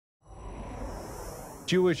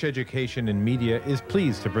Jewish Education in Media is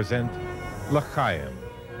pleased to present L'Chaim,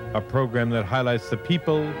 a program that highlights the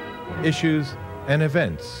people, issues, and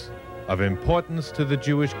events of importance to the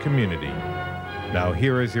Jewish community. Now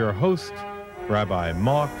here is your host, Rabbi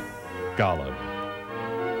Mark Golub.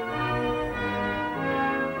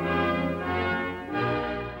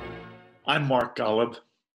 I'm Mark Golub,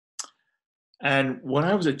 and when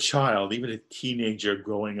I was a child, even a teenager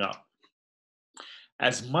growing up,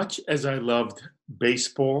 as much as I loved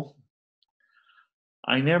baseball,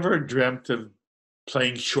 I never dreamt of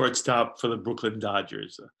playing shortstop for the Brooklyn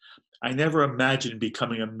Dodgers. I never imagined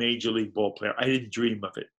becoming a major league ball player. I didn't dream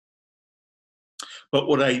of it. But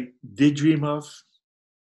what I did dream of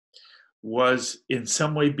was in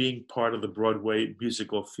some way being part of the Broadway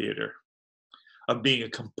musical theater, of being a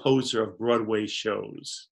composer of Broadway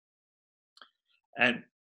shows. And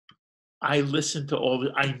I listened to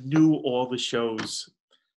I knew all the shows.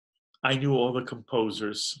 I knew all the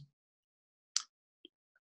composers.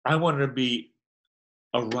 I wanted to be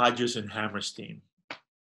a Rodgers and Hammerstein.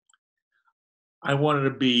 I wanted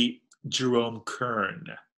to be Jerome Kern,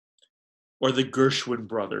 or the Gershwin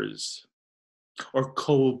brothers, or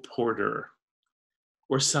Cole Porter,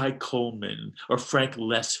 or Cy Coleman, or Frank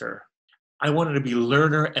Lesser. I wanted to be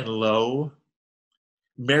Lerner and Lowe,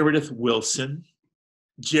 Meredith Willson,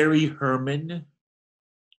 Jerry Herman,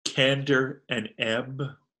 Kander and Ebb,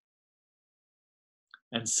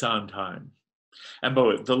 and Sondheim. And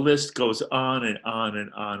boy, the list goes on and on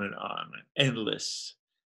and on and on. Endless,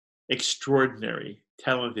 extraordinary,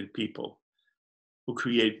 talented people who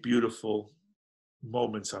create beautiful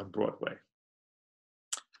moments on Broadway.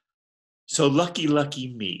 So lucky,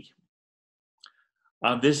 lucky me.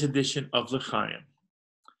 On this edition of L'Chaim,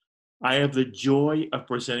 I have the joy of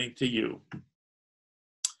presenting to you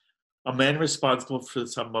a man responsible for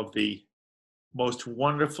some of the most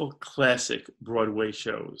wonderful classic Broadway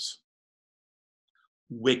shows.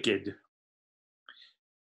 Wicked,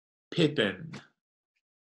 Pippin,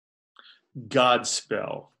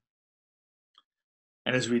 Godspell.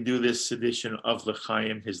 And as we do this edition of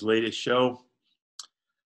L'Chaim, his latest show,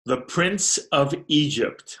 The Prince of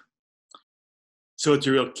Egypt. So it's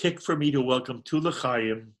a real kick for me to welcome to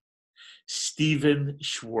L'Chaim, Stephen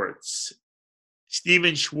Schwartz.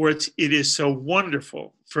 Stephen Schwartz, it is so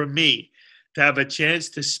wonderful for me to have a chance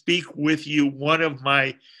to speak with you, one of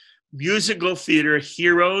my musical theater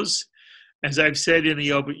heroes. As I've said in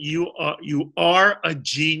the open, you are a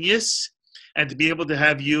genius, and to be able to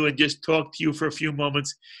have you and just talk to you for a few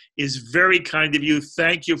moments is very kind of you.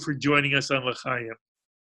 Thank you for joining us on L'Chaim.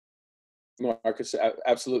 Marcus,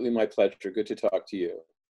 absolutely my pleasure. Good to talk to you.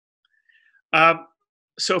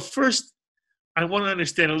 So first, I want to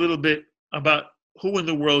understand a little bit about who in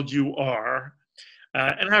the world you are.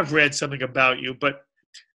 And I've read something about you, but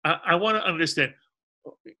I want to understand,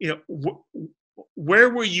 where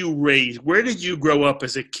were you raised? Where did you grow up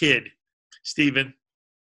as a kid, Stephen?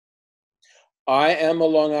 I am a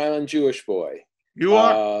Long Island Jewish boy. You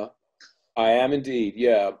are? I am indeed,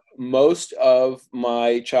 yeah. Most of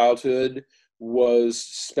my childhood was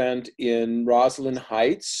spent in Roslyn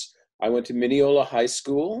Heights. I went to Mineola High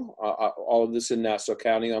School, all of this in Nassau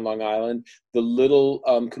County on Long Island. The little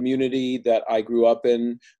community that I grew up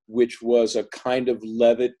in, which was a kind of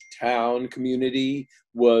Levitt town community,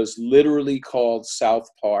 was literally called South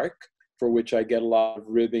Park, for which I get a lot of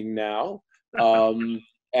ribbing now.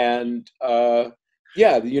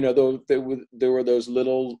 Yeah, there were those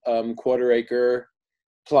little quarter-acre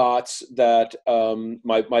plots that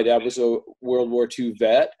my dad was a World War II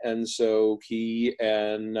vet, and so he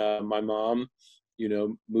and my mom,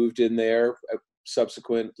 moved in there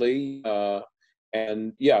subsequently,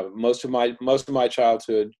 and yeah, most of my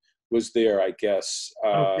childhood was there, I guess.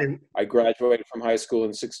 Okay. I graduated from high school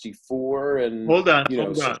in '64, and hold on. Late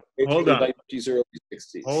 50s, early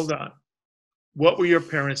 60s. Hold on. What were your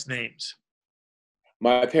parents' names?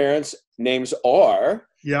 My parents' names are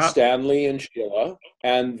Stanley and Sheila,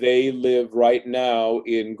 and they live right now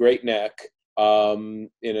in Great Neck, in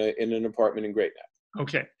an apartment in Great Neck.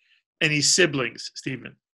 Okay. Any siblings,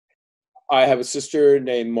 Stephen? I have a sister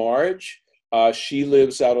named Marge. She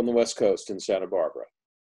lives out on the West Coast in Santa Barbara.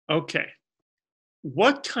 Okay.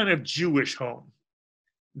 What kind of Jewish home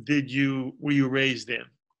were you raised in?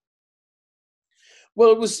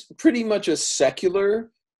 Well, it was pretty much a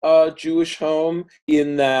secular Jewish home,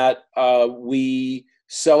 in that we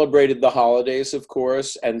celebrated the holidays, of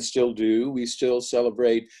course, and still do. We still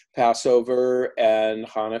celebrate Passover and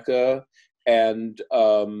Hanukkah and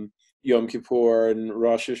Yom Kippur and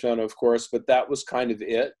Rosh Hashanah, of course, but that was kind of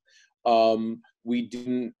it. We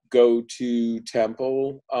didn't go to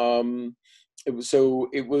temple it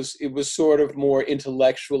was sort of more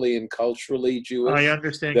intellectually and culturally I Jewish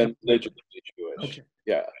understand. than religiously Jewish. Okay.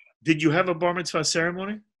 Yeah. Did you have a bar mitzvah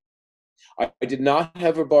ceremony? I did not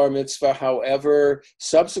have a bar mitzvah. However,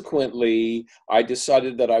 subsequently, I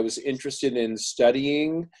decided that I was interested in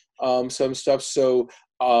studying some stuff. So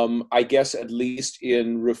I guess at least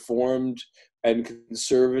in Reformed and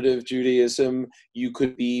conservative Judaism, you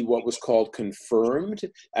could be what was called confirmed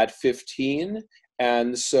at 15.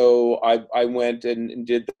 And so I went and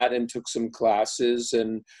did that and took some classes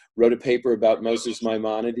and wrote a paper about Moses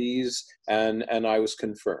Maimonides, and I was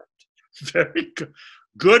confirmed. Very good.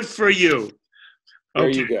 Good for you. There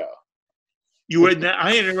Okay. you go. You were.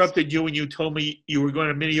 I interrupted you when you told me you were going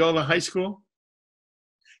to Mineola High School.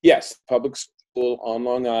 Yes, public school on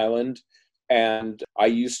Long Island. And I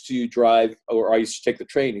used to take the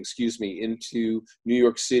train, into New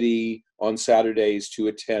York City on Saturdays to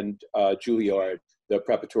attend Juilliard, the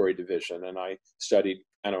preparatory division. And I studied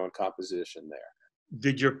piano and composition there.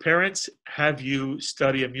 Did your parents have you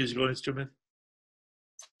study a musical instrument?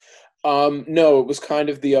 No, it was kind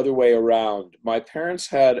of the other way around. My parents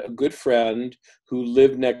had a good friend who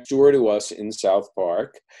lived next door to us in South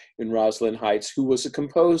Park, in Roslyn Heights, who was a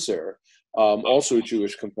composer, also a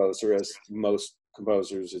Jewish composer, as most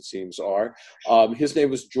composers, it seems, are. His name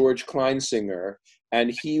was George Kleinsinger,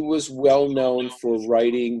 and he was well known for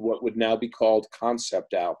writing what would now be called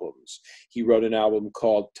concept albums. He wrote an album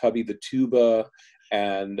called Tubby the Tuba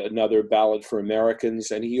and another Ballad for Americans,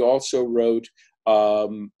 and he also wrote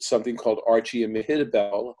something called Archie and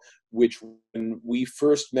Mehitabel, which when we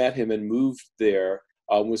first met him and moved there,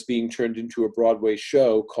 was being turned into a Broadway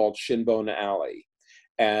show called Shinbone Alley.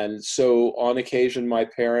 And so on occasion, my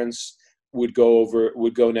parents would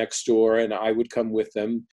go next door and I would come with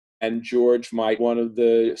them. And George might one of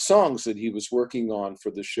the songs that he was working on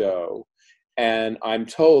for the show. And I'm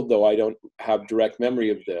told, though I don't have direct memory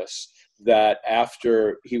of this, that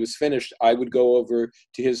after he was finished, I would go over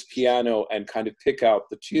to his piano and kind of pick out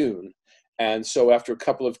the tune. And so after a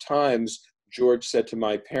couple of times, George said to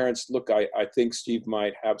my parents, look, I think Steve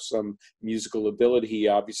might have some musical ability. He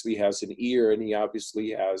obviously has an ear and he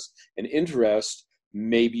obviously has an interest.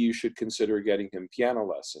 Maybe you should consider getting him piano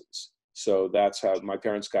lessons. So that's how my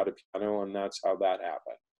parents got a piano, and that's how that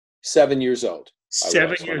happened. 7 years old.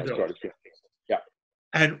 7 years old. Yeah.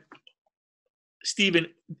 And Stephen,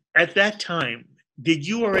 at that time, did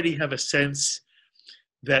you already have a sense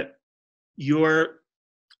that you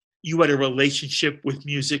had a relationship with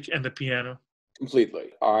music and the piano?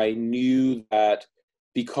 Completely. I knew that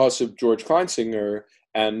because of George Kleinsinger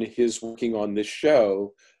and his working on this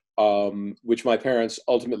show, which my parents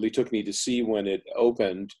ultimately took me to see when it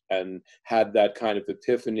opened, and had that kind of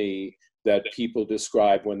epiphany that people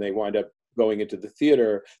describe when they wind up going into the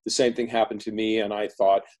theater. The same thing happened to me, and I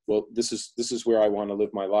thought, well, this is where I want to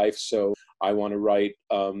live my life, so I want to write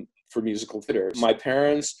for musical theater. My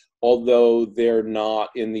parents, although they're not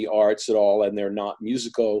in the arts at all and they're not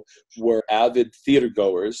musical, were avid theater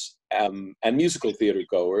goers and musical theater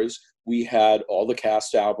goers. We had all the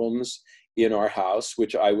cast albums in our house,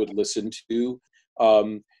 which I would listen to.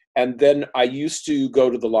 And then I used to go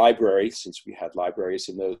to the library, since we had libraries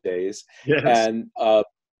in those days, Yes. and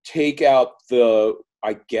take out the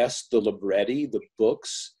libretti, the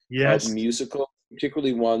books Yes. of musical,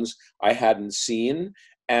 particularly ones I hadn't seen.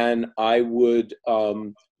 And I would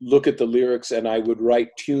look at the lyrics and I would write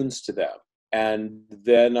tunes to them. And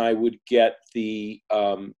then I would get the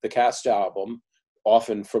cast album,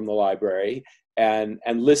 often from the library, and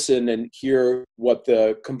listen and hear what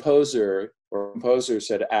the composer or composers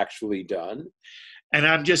had actually done. And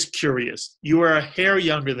I'm just curious, you are a hair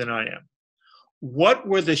younger than I am. What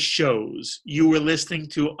were the shows you were listening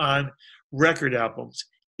to on record albums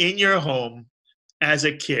in your home as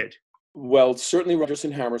a kid? Well, certainly Rodgers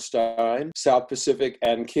and Hammerstein, South Pacific,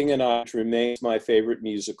 and King and I remains my favorite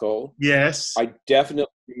musical. Yes. I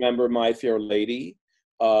definitely remember My Fair Lady.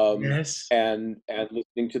 Yes. And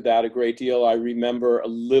listening to that a great deal. I remember a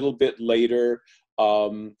little bit later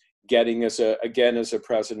getting as a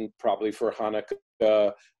present, probably for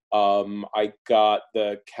Hanukkah, I got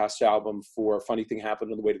the cast album for Funny Thing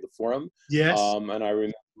Happened on the Way to the Forum. Yes. And I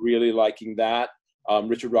remember really liking that.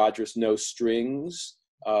 Richard Rodgers' No Strings.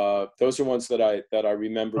 Those are ones that I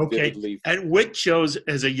remember vividly. And which shows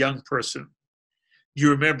as a young person you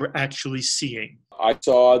remember actually seeing? I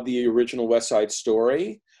saw the original West Side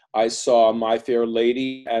Story. I saw My Fair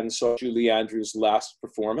Lady and saw Julie Andrews' last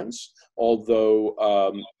performance,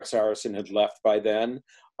 although Harrison had left by then.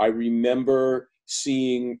 I remember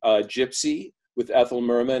seeing Gypsy with Ethel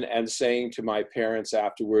Merman and saying to my parents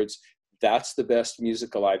afterwards, that's the best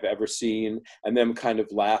musical I've ever seen, and them kind of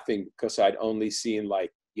laughing because I'd only seen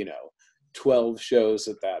 12 shows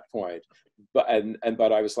at that point. But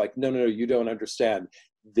I was like, no, you don't understand.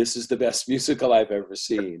 This is the best musical I've ever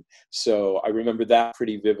seen. So I remember that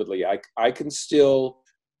pretty vividly. I can still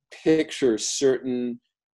picture certain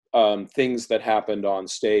things that happened on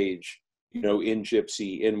stage, in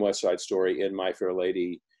Gypsy, in West Side Story, in My Fair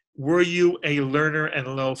Lady. Were you a Lerner and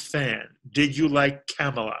Loewe fan? Did you like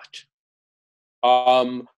Camelot?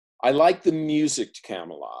 I like the music to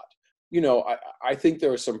Camelot. I think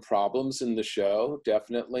there are some problems in the show,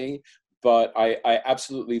 definitely, but I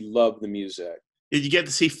absolutely love the music. Did you get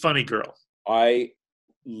to see Funny Girl? I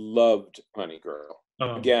loved Funny Girl.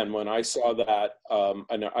 Oh. Again, when I saw that,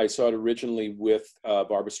 and I saw it originally with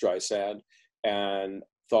Barbra Streisand, and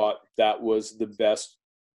thought that was the best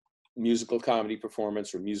musical comedy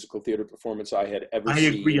performance or musical theater performance I had ever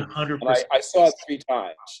seen. I agree 100%. And I saw it 3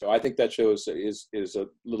 times, so I think that show is a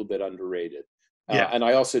little bit underrated. Yeah. And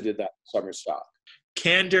I also did that summer stock.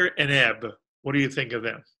 Candor and Ebb, what do you think of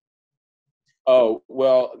them? Oh,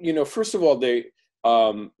 well, first of all, they,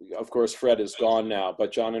 of course, Fred is gone now,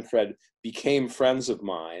 but John and Fred became friends of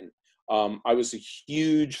mine. I was a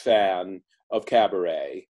huge fan of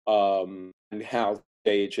Cabaret, and Hal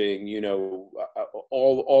staging,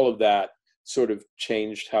 all of that sort of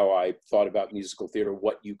changed how I thought about musical theater,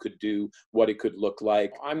 what you could do, what it could look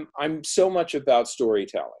like. I'm so much about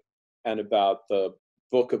storytelling and about the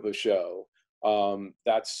book of a show.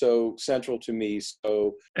 That's so central to me.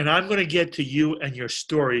 And I'm going to get to you and your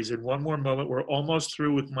stories in one more moment. We're almost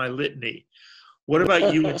through with my litany. What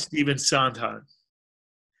about you and Stephen Sondheim?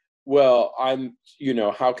 Well,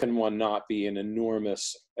 how can one not be an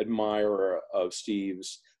enormous admirer of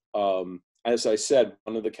Steve's? As I said,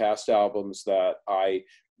 one of the cast albums that I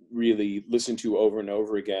really listened to over and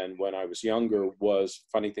over again when I was younger was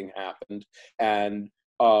Funny Thing Happened. And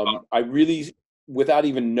I really, without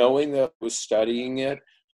even knowing that I was studying it,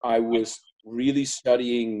 I was really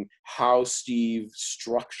studying how Steve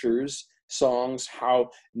structures songs, how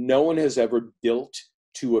no one has ever built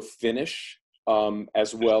to a finish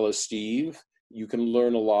as well as Steve. You can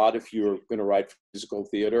learn a lot if you're going to write for musical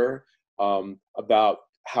theater about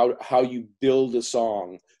how you build a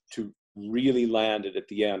song to really land it at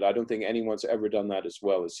the end. I don't think anyone's ever done that as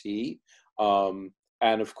well as he.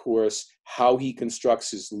 And of course, how he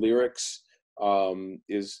constructs his lyrics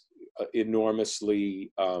is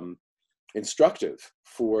enormously instructive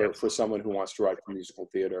for someone who wants to write for musical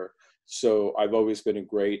theater. So I've always been a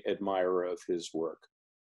great admirer of his work.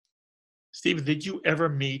 Stephen, did you ever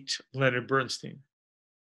meet Leonard Bernstein?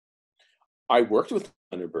 I worked with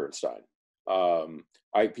Leonard Bernstein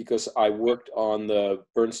because I worked on the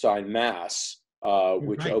Bernstein Mass,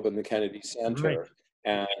 which opened the Kennedy Center. Right.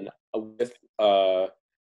 And with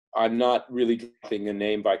I'm not really dropping a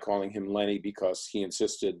name by calling him Lenny because he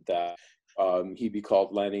insisted that he be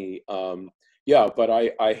called Lenny. But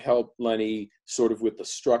I helped Lenny sort of with the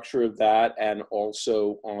structure of that and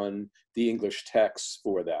also on the English text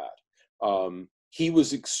for that. He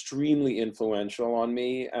was extremely influential on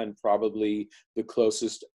me and probably the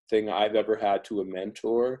closest thing I've ever had to a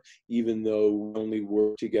mentor, even though we only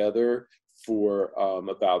worked together for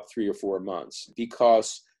about 3 or 4 months.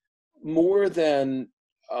 Because more than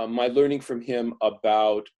my learning from him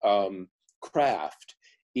about craft,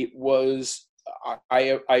 it was,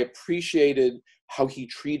 I appreciated how he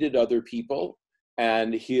treated other people,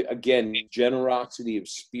 and he, again, generosity of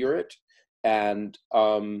spirit, and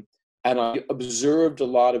I observed a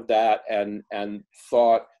lot of that and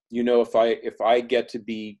thought, if I get to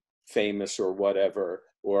be famous or whatever,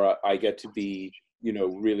 or I get to be,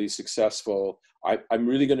 really successful, I'm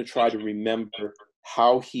really going to try to remember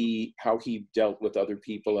how he dealt with other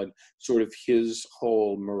people and sort of his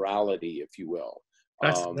whole morality, if you will.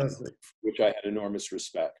 That's lovely. Which I had enormous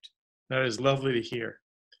respect. That is lovely to hear.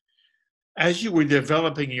 As you were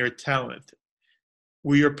developing your talent,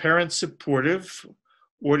 were your parents supportive,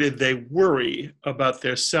 or did they worry about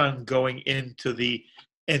their son going into the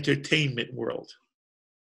entertainment world?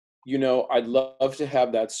 I'd love to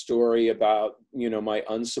have that story about, my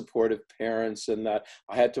unsupportive parents and that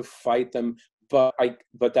I had to fight them, but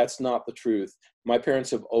that's not the truth. My parents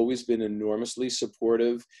have always been enormously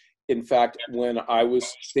supportive. In fact, when I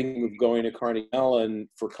was thinking of going to Carnegie Mellon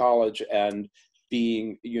for college and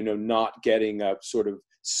being, not getting a sort of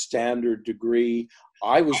standard degree,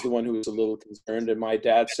 I was the one who was a little concerned. And my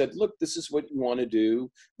dad said, look, this is what you want to do.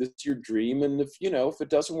 This is your dream. And if it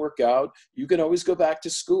doesn't work out, you can always go back to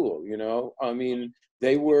school. I mean,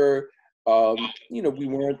 they were, we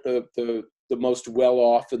weren't the most well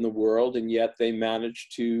off in the world, and yet they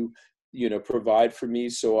managed to provide for me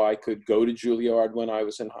so I could go to Juilliard when I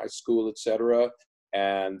was in high school, etc.,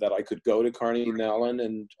 and that I could go to Carnegie Mellon.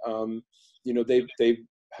 And, they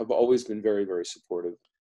have always been very, very supportive.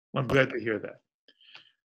 I'm glad to hear that.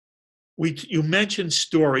 You mentioned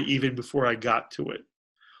story even before I got to it.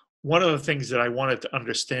 One of the things that I wanted to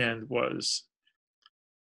understand was,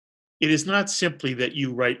 it is not simply that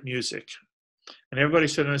you write music. And everybody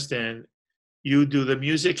should understand, you do the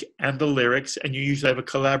music and the lyrics, and you usually have a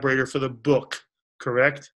collaborator for the book,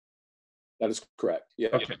 correct? That is correct, yeah.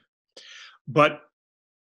 Okay. But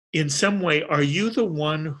in some way, are you the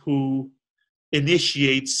one who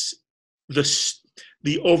initiates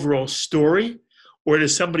the overall story, or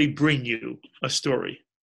does somebody bring you a story?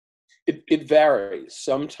 It varies.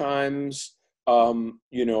 Sometimes, I'll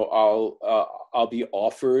be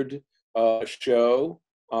offered a show.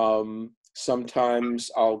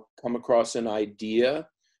 Sometimes I'll come across an idea.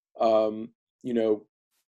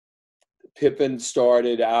 Pippin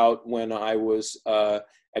started out when I was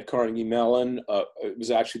at Carnegie Mellon. It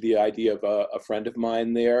was actually the idea of a friend of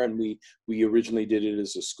mine there, and we originally did it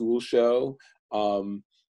as a school show.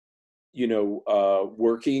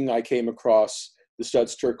 Working, I came across the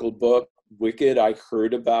Studs Terkel book, Wicked. I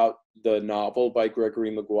heard about the novel by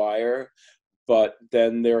Gregory Maguire, but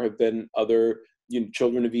then there have been other,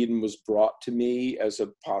 Children of Eden was brought to me as a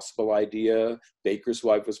possible idea. Baker's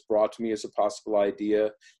Wife was brought to me as a possible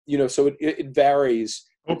idea. So it varies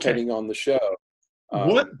depending on the show.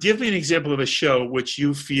 Give me an example of a show which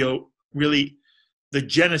you feel really the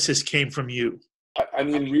genesis came from you. I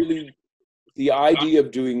mean, really, the idea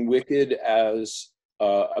of doing Wicked as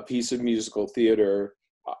a piece of musical theater,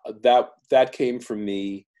 that came from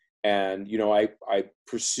me, and I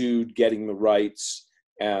pursued getting the rights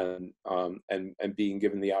and being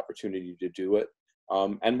given the opportunity to do it,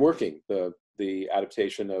 and working the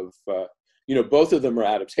adaptation of both of them are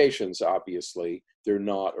adaptations. Obviously, they're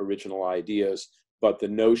not original ideas, but the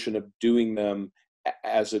notion of doing them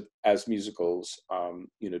as musicals,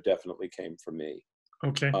 definitely came from me.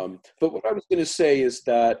 Okay. But what I was going to say is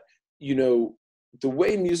that, the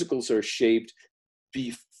way musicals are shaped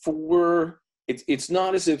before, it's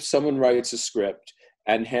not as if someone writes a script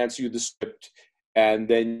and hands you the script and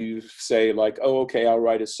then you say like, oh, okay, I'll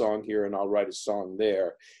write a song here and I'll write a song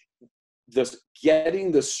there.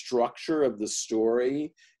 Getting the structure of the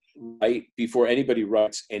story right before anybody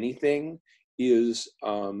writes anything is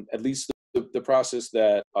at least the process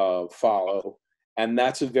that follow. And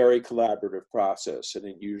that's a very collaborative process. And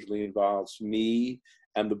it usually involves me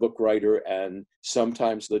and the book writer and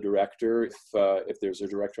sometimes the director, if there's a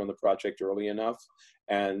director on the project early enough,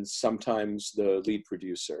 and sometimes the lead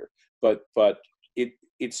producer. But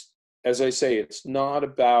it's, as I say, it's not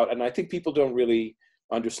about, and I think people don't really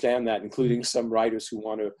understand that, including some writers who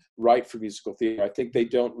want to write for musical theater. I think they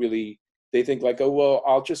think like, oh, well,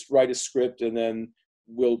 I'll just write a script and then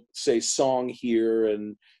we'll say song here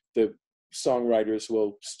and the songwriters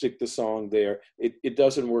will stick the song there. It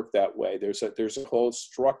doesn't work that way. There's a whole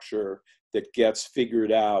structure that gets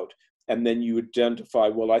figured out, and then you identify,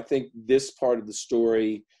 well, I think this part of the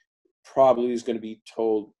story probably is going to be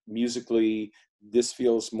told musically. This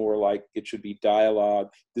feels more like it should be dialogue.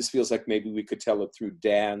 This feels like maybe we could tell it through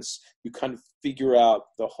dance. You kind of figure out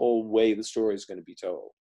the whole way the story is going to be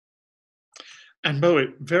told. And by the way,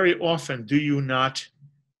 very often, do you not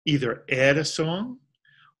either add a song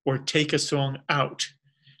or take a song out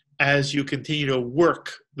as you continue to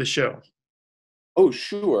work the show? Oh,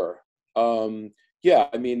 sure. Yeah,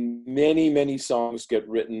 I mean, many songs get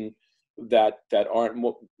written that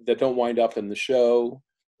don't wind up in the show.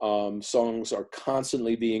 Songs are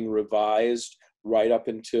constantly being revised right up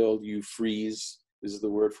until you freeze, is the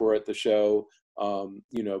word for it, the show,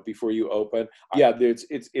 before you open. Yeah,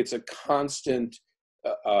 it's a constant,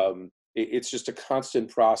 it's just a constant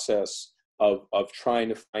process of trying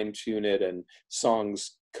to fine tune it, and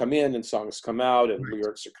songs come in and songs come out, and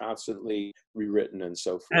lyrics are constantly rewritten and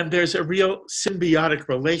so forth. And there's a real symbiotic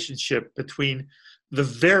relationship between the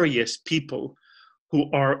various people who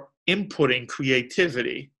are inputting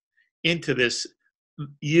creativity into this.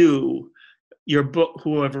 Your book,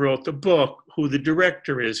 whoever wrote the book, who the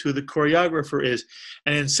director is, who the choreographer is,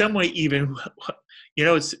 and in some way even,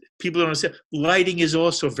 it's people don't understand. Lighting is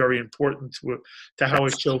also very important to how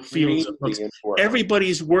a show feels. Really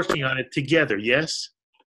everybody's working on it together. Yes.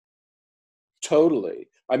 Totally.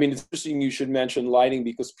 I mean, it's interesting you should mention lighting,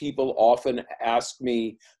 because people often ask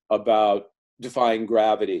me about defying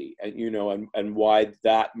gravity and why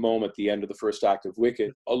that moment, the end of the first act of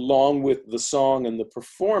Wicked, along with the song and the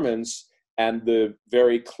performance and the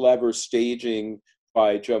very clever staging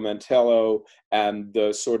by Joe Mantello and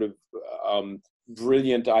the sort of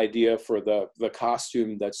brilliant idea for the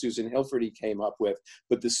costume that Susan Hilferty came up with.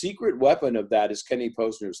 But the secret weapon of that is Kenny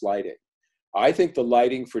Posner's lighting. I think the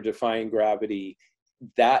lighting for Defying Gravity,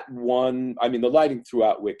 that one, I mean, the lighting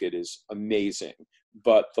throughout Wicked is amazing,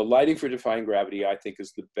 but the lighting for Defying Gravity, I think,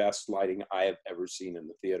 is the best lighting I have ever seen in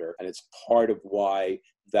the theater. And it's part of why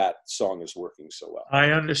that song is working so well.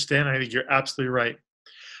 I understand. I think you're absolutely right.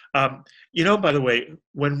 By the way,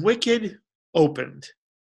 when Wicked opened,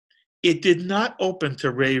 it did not open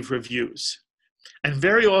to rave reviews. And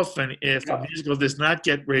very often, if a musical does not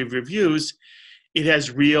get rave reviews, it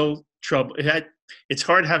has real trouble. It's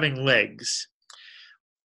hard having legs.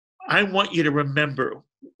 I want you to remember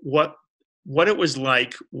what it was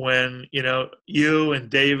like when, you and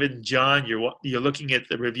David and John, you're looking at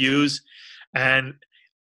the reviews, and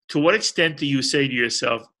to what extent do you say to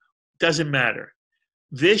yourself, doesn't matter.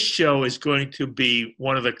 This show is going to be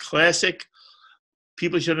one of the classic.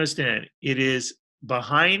 People should understand, it is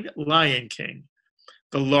behind Lion King,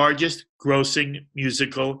 the largest grossing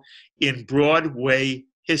musical in Broadway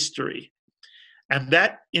history. And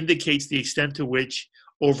that indicates the extent to which,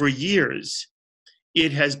 over years,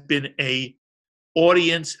 it has been a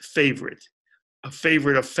audience favorite, a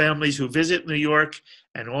favorite of families who visit New York,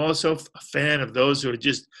 and also a fan of those who are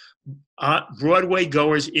just Broadway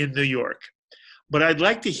goers in New York. But I'd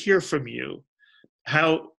like to hear from you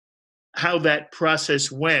how that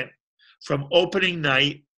process went from opening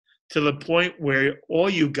night to the point where all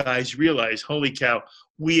you guys realize, holy cow,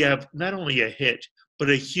 we have not only a hit, but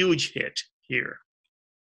a huge hit here.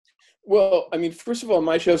 Well, I mean, first of all,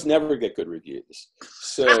 my shows never get good reviews.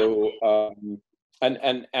 So, on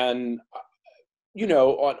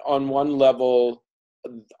one level,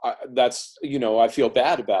 that's, I feel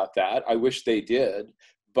bad about that. I wish they did.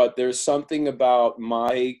 But there's something about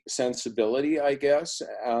my sensibility, I guess.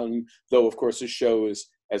 Though, of course, the show is,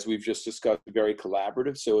 as we've just discussed, very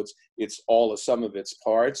collaborative. So it's all a sum of its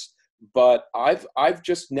parts. But I've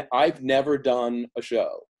never done a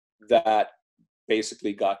show that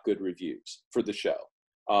basically got good reviews for the show.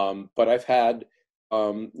 But I've had,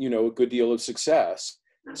 a good deal of success.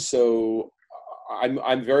 So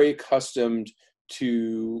I'm very accustomed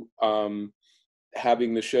to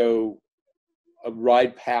having the show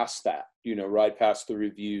ride past that, ride past the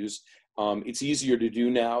reviews. It's easier to do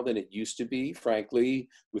now than it used to be, frankly,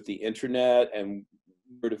 with the internet and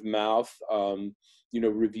word of mouth.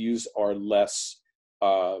 Reviews are less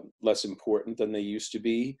important than they used to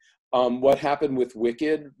be. What happened with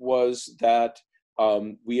Wicked was that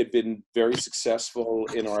we had been very successful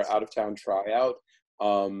in our out-of-town tryout,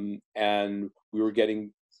 and we were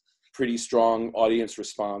getting pretty strong audience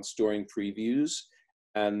response during previews.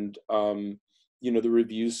 And the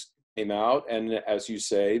reviews came out, and as you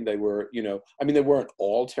say, they were, they weren't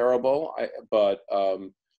all terrible, but a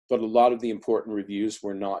lot of the important reviews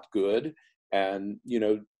were not good. And,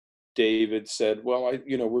 David said, well,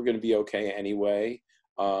 we're going to be okay anyway.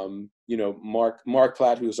 Mark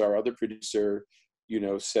Platt, who's our other producer,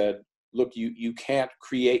 said, look, you can't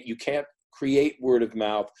create word of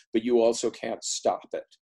mouth, but you also can't stop it.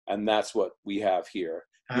 And that's what we have here.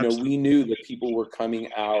 We knew that people were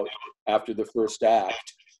coming out after the first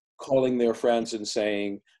act, calling their friends and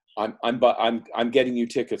saying, I'm getting you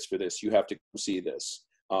tickets for this. You have to come see this.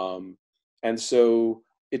 And so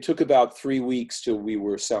it took about 3 weeks till we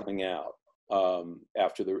were selling out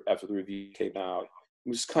after the review came out. It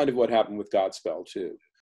was kind of what happened with Godspell too.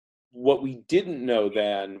 What we didn't know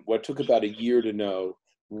then, what took about a year to know,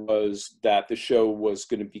 was that the show was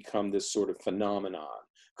going to become this sort of phenomenon.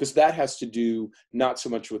 Because that has to do not so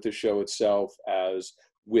much with the show itself as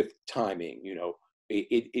with timing.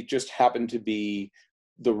 It just happened to be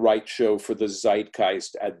the right show for the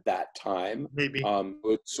zeitgeist at that time. Maybe.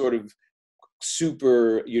 It sort of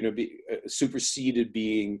superseded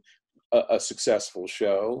being a successful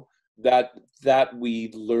show that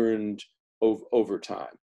we learned over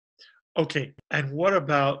time. Okay, and what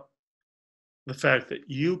about the fact that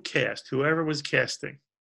you cast, whoever was casting,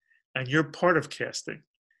 and you're part of casting,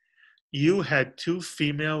 you had 2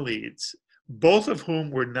 female leads, both of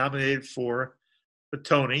whom were nominated for the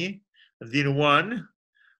Tony. Neither won,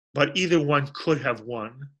 but either one could have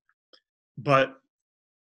won. But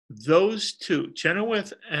those 2,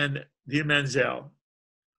 Chenoweth and Dina Menzel,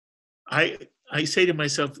 I say to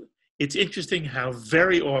myself, it's interesting how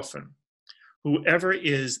very often whoever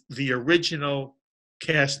is the original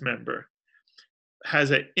cast member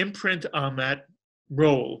has an imprint on that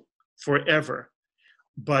role forever.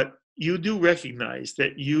 But you do recognize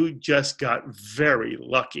that you just got very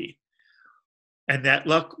lucky. And that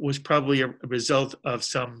luck was probably a result of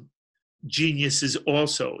some geniuses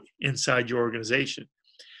also inside your organization.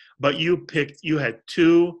 but you had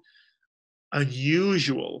two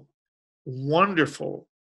unusual, wonderful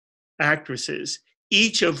actresses,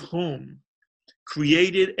 each of whom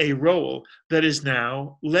created a role that is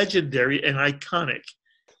now legendary and iconic.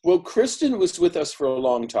 Well, Kristen was with us for a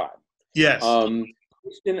long time. Yes.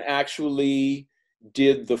 Kristen actually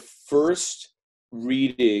did the first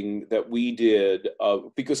reading that we did,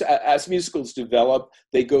 because as musicals develop,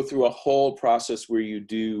 they go through a whole process where you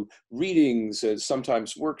do readings and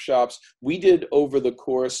sometimes workshops. We did, over the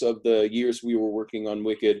course of the years we were working on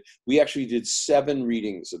Wicked, we actually did 7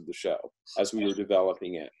 readings of the show as we were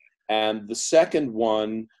developing it. And the second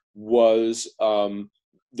one was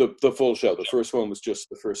the full show. The first one was just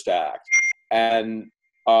the first act. And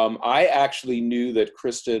I actually knew that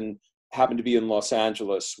Kristen happened to be in Los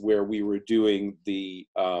Angeles where we were doing the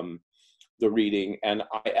reading, and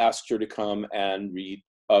I asked her to come and read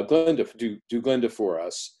Glinda, do Glinda for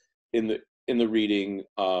us in the reading.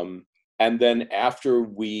 And then after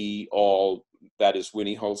we all, that is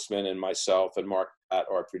Winnie Holtzman and myself and Mark Platt,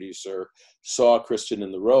 our producer, saw Kristen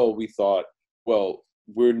in the role, we thought, well,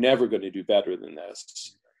 we're never going to do better than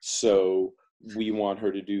this. So we want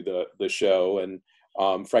her to do the show. And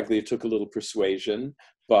frankly, it took a little persuasion.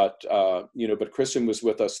 But but Kristen was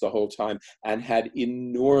with us the whole time and had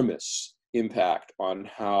enormous impact on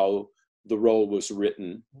how the role was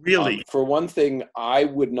written. Really? For one thing, I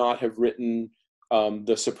would not have written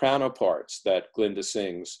the soprano parts that Glinda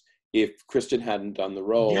sings if Kristen hadn't done the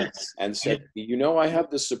role. Yes. And said, I have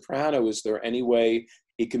the soprano. Is there any way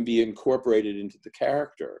it can be incorporated into the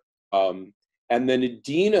character? And then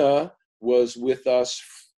Idina was with us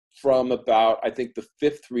from about, I think, the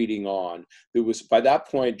 5th reading on. There was, by that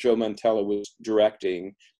point, Joe Mantello was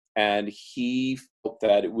directing, and he felt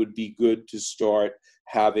that it would be good to start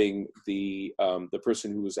having the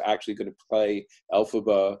person who was actually going to play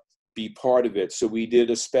Elphaba be part of it. So we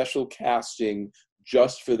did a special casting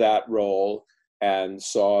just for that role and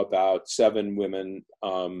saw about 7 women,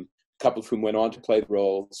 a couple of whom went on to play the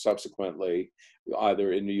role subsequently,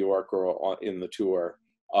 either in New York or in the tour.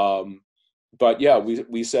 But yeah,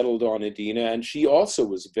 we settled on Idina, and she also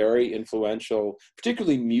was very influential,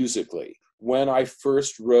 particularly musically. When I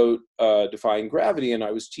first wrote Defying Gravity and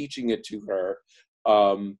I was teaching it to her,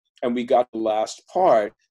 and we got the last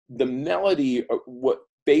part, the melody, what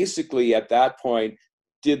basically at that point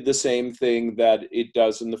did the same thing that it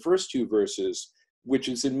does in the first 2 verses, which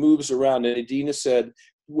is it moves around. And Idina said,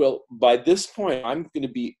 well, by this point, I'm going to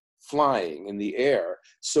be flying in the air.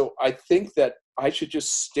 So I think that I should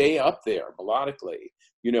just stay up there melodically,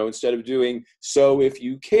 instead of doing, so if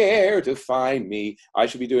you care to find me, I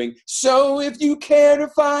should be doing, so if you care to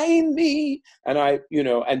find me. And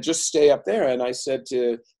and just stay up there. And I said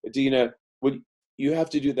to Idina, well, you have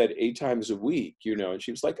to do that 8 times a week, and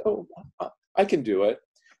she was like, oh, I can do it.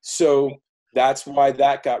 So that's why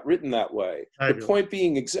that got written that way. The point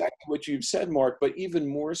being exactly what you've said, Mark, but even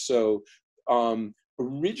more so, the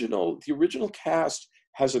original cast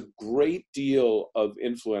has a great deal of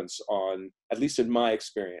influence on, at least in my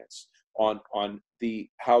experience, on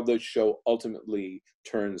how the show ultimately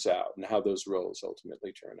turns out and how those roles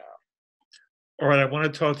ultimately turn out. All right, I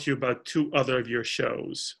want to talk to you about 2 other of your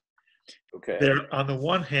shows. Okay. They're, on the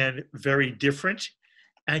one hand, very different,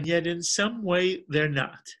 and yet in some way they're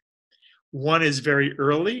not. One is very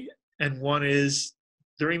early, and one is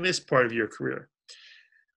during this part of your career.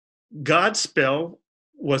 Godspell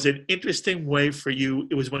was an interesting way for you.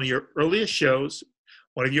 It was one of your earliest shows,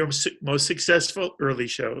 one of your most successful early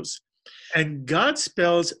shows. And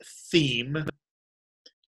Godspell's theme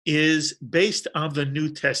is based on the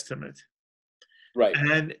New Testament. Right.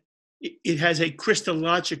 And it has a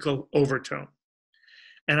Christological overtone.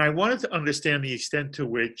 And I wanted to understand the extent to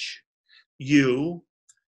which you,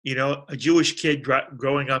 a Jewish kid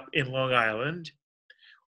growing up in Long Island,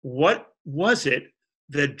 what was it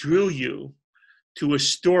that drew you to a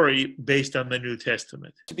story based on the New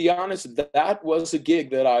Testament? To be honest, that was a gig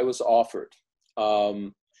that I was offered.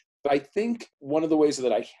 But I think one of the ways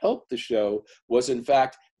that I helped the show was, in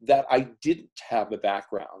fact, that I didn't have a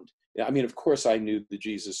background. I mean, of course, I knew the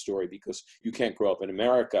Jesus story because you can't grow up in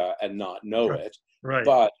America and not know it. Right.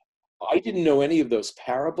 But I didn't know any of those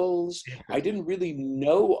parables. I didn't really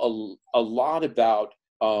know a lot about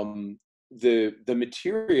the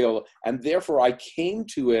material, and therefore I came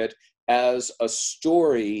to it as a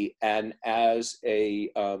story and as a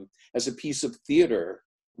piece of theater,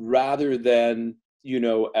 rather than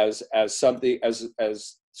as something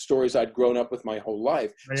as stories I'd grown up with my whole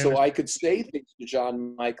life. So I could say things to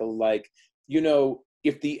John Michael like,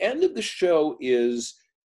 if the end of the show is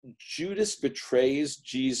Judas betrays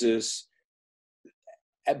Jesus,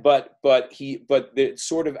 but they're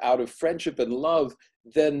sort of out of friendship and love,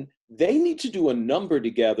 then they need to do a number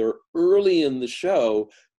together early in the show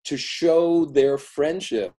to show their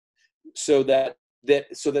friendship, so that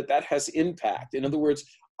has impact. In other words,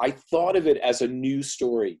 I thought of it as a new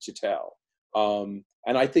story to tell,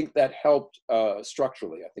 and I think that helped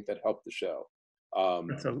structurally. I think that helped the show.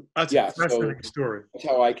 That's a fascinating story. That's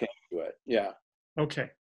how I came to it. Yeah. Okay.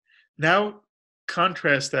 Now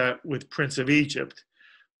contrast that with Prince of Egypt,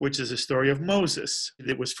 which is a story of Moses.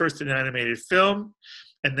 It was first an animated film,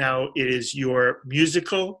 and now it is your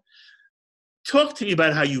musical. Talk to me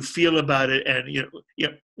about how you feel about it, and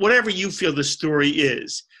whatever you feel the story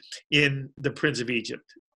is in The Prince of Egypt.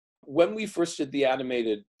 When we first did the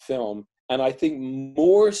animated film, and I think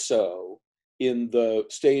more so in the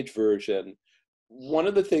stage version, one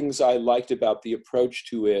of the things I liked about the approach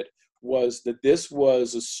to it was that this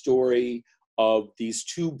was a story of these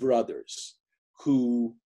two brothers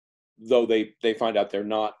who, though they find out they're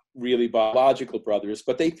not really biological brothers,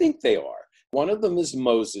 but they think they are. One of them is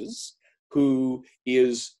Moses, who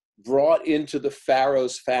is brought into the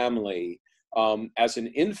Pharaoh's family as an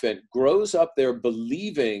infant, grows up there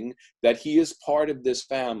believing that he is part of this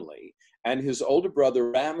family, and his older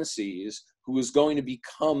brother Ramesses, who is going to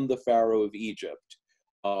become the Pharaoh of Egypt,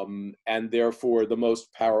 and therefore the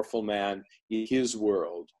most powerful man in his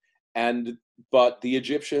world. But the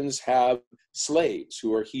Egyptians have slaves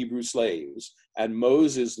who are Hebrew slaves, and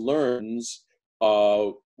Moses learns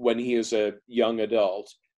when he is a young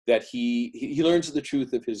adult that he learns the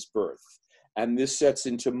truth of his birth, and this sets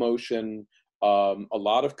into motion a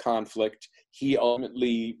lot of conflict. He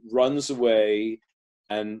ultimately runs away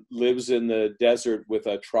and lives in the desert with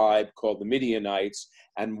a tribe called the Midianites,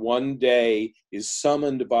 and one day is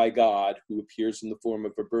summoned by God, who appears in the form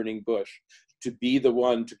of a burning bush, to be the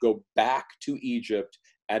one to go back to Egypt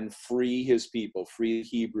and free his people, free the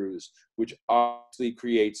Hebrews, which obviously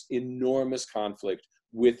creates enormous conflict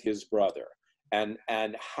with his brother. And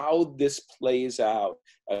how this plays out,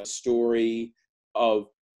 a story of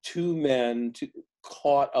two men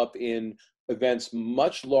caught up in events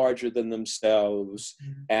much larger than themselves,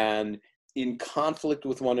 and in conflict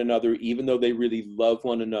with one another, even though they really love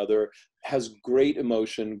one another, has great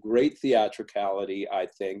emotion, great theatricality, I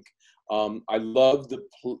think. I love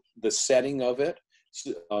the setting of it,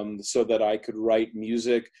 so that I could write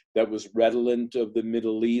music that was redolent of the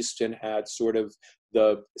Middle East and had sort of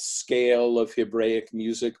the scale of Hebraic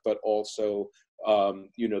music, but also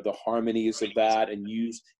the harmonies of that, and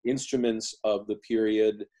use instruments of the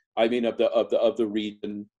period. I mean, of the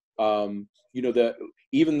region.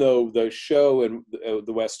 Even though the show in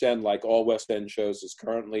the West End, like all West End shows, is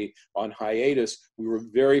currently on hiatus, we were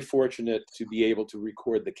very fortunate to be able to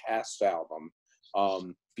record the cast album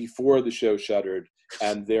before the show shuttered,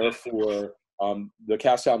 and therefore the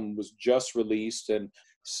cast album was just released. And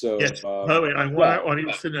so, yes. By the way, I want our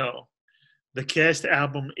audience to know the cast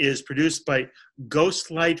album is produced by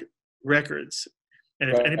Ghostlight Records,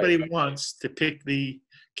 and if anybody wants to pick the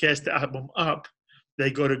cast album up, they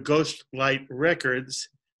go to Ghostlight Records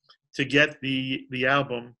to get the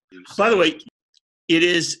album. By the way, it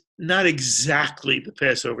is not exactly the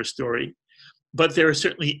Passover story, but there are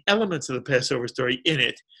certainly elements of the Passover story in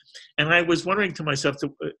it. And I was wondering to myself,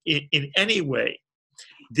 in any way,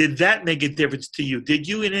 did that make a difference to you? Did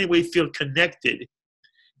you in any way feel connected?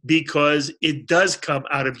 Because it does come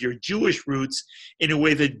out of your Jewish roots in a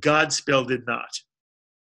way that Godspell did not.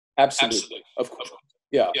 Absolutely. Of course.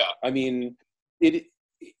 Yeah. I mean, it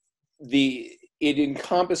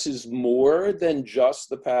encompasses more than just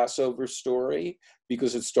the Passover story,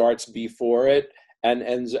 because it starts before it and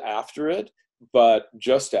ends after it, but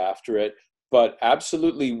just after it. But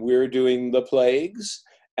absolutely, we're doing the plagues,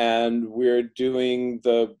 and we're doing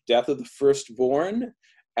the death of the firstborn,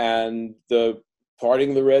 and the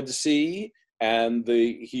parting the Red Sea, and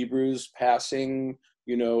the Hebrews passing,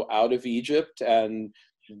 out of Egypt, and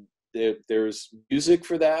there's music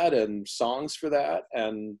for that and songs for that.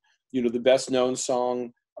 And the best known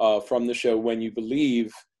song from the show, When You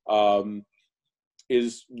Believe,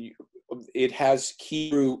 it has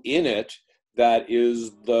Hebrew in it that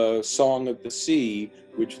is the Song of the Sea,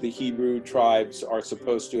 which the Hebrew tribes are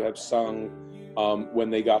supposed to have sung when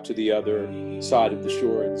they got to the other side of the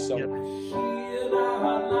shore and so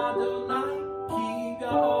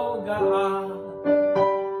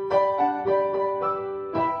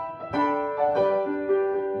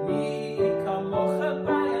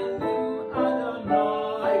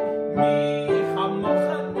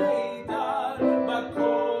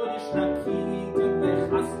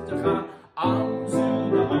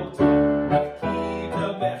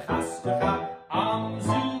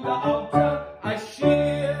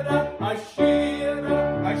Ashir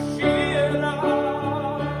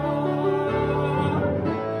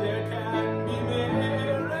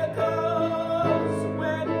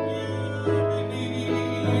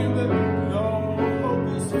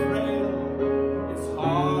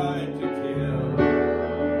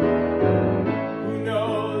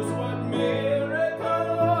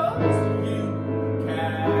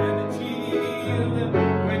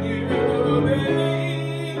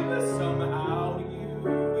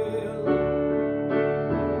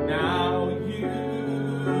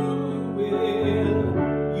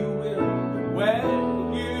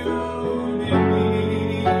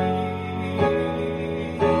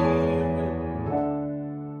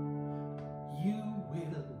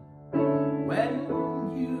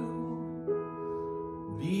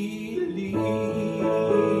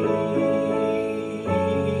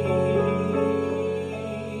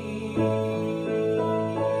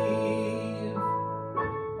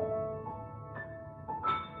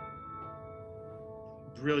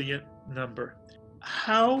brilliant number.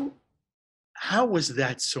 How was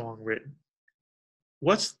that song written?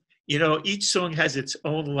 Each song has its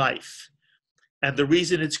own life. And the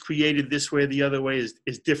reason it's created this way or the other way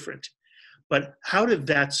is different. But how did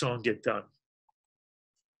that song get done?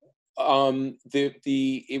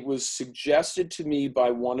 It was suggested to me by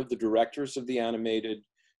one of the directors of the animated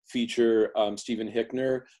feature, Stephen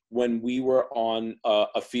Hickner, when we were on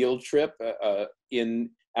a field trip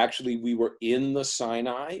we were in the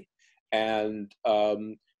Sinai, and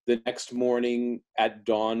the next morning at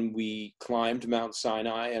dawn, we climbed Mount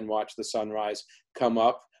Sinai and watched the sunrise come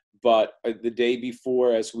up. But the day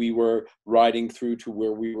before, as we were riding through to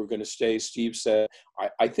where we were going to stay, Steve said,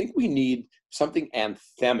 I think we need something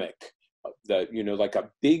anthemic, like a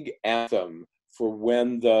big anthem for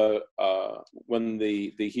when the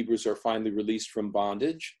Hebrews are finally released from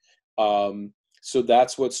bondage. So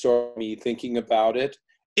that's what started me thinking about it.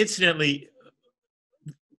 Incidentally,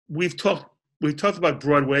 we've talked about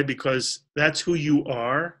Broadway because that's who you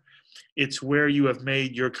are. It's where you have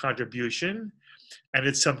made your contribution, and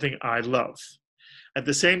it's something I love. At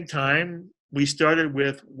the same time, we started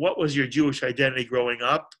with, what was your Jewish identity growing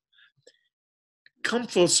up? Come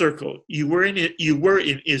full circle. You were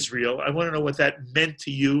in Israel. I want to know what that meant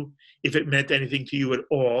to you, if it meant anything to you at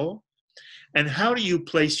all. And how do you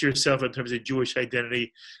place yourself in terms of Jewish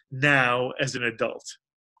identity now as an adult?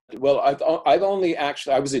 Well, I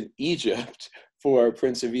was in Egypt for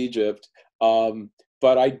Prince of Egypt,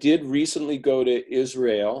 but I did recently go to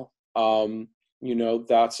Israel.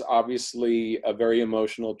 That's obviously a very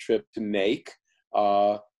emotional trip to make,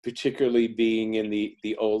 particularly being in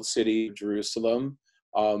the old city of Jerusalem.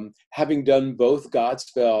 Having done both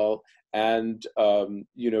Godspell and,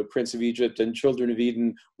 Prince of Egypt and Children of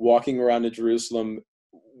Eden, walking around in Jerusalem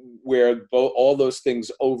where all those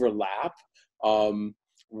things overlap,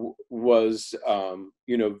 was,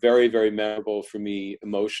 very, very memorable for me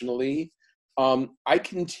emotionally. I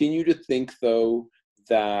continue to think, though,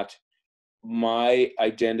 that my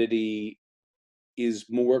identity is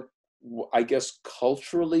more, I guess,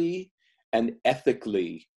 culturally and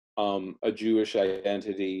ethically a Jewish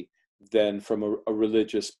identity than from a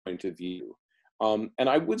religious point of view. And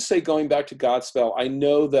I would say, going back to Godspell, I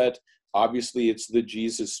know that obviously it's the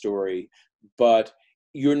Jesus story, but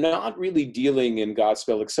you're not really dealing in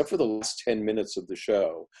Godspell, except for the last 10 minutes of the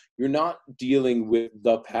show, you're not dealing with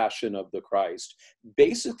the passion of the Christ.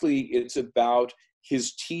 Basically, it's about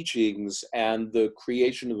his teachings and the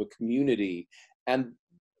creation of a community. And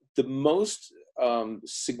the most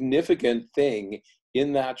significant thing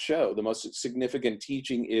in that show, the most significant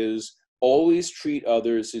teaching, is always treat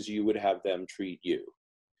others as you would have them treat you.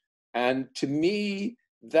 And to me,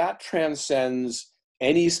 that transcends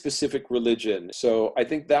any specific religion. So I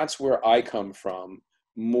think that's where I come from,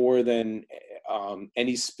 more than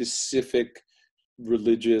any specific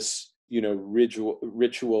religious,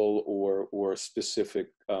 ritual or specific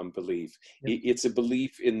belief. Yeah. It's a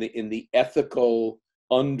belief in the ethical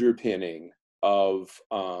underpinning of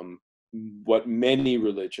what many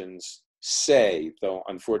religions say, though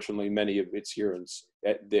unfortunately many of its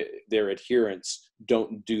their adherents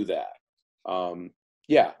don't do that. And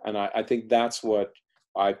I think that's what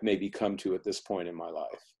I've maybe come to at this point in my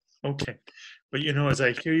life. Okay. But as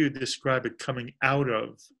I hear you describe it coming out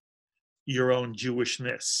of your own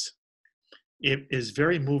Jewishness, it is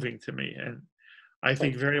very moving to me. And I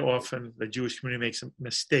think very often the Jewish community makes a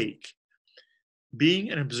mistake.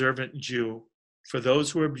 Being an observant Jew, for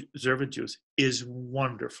those who are observant Jews, is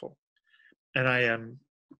wonderful. And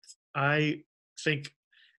I think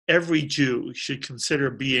every Jew should consider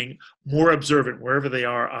being more observant wherever they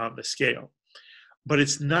are on the scale. But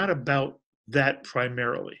it's not about that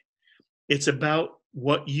primarily. It's about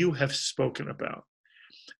what you have spoken about.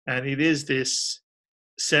 And it is this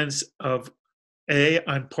sense of,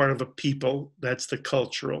 I'm part of a people, that's the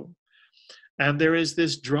cultural. And there is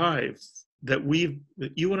this drive that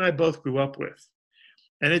you and I both grew up with.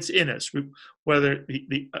 And it's in us. Whether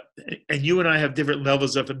and you and I have different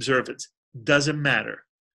levels of observance, doesn't matter.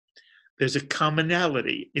 There's a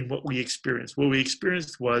commonality in what we experienced. What we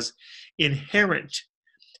experienced was inherent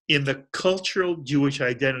in the cultural Jewish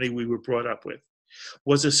identity we were brought up with,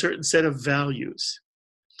 was a certain set of values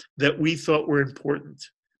that we thought were important,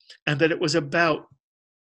 and that it was about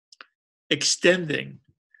extending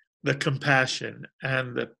the compassion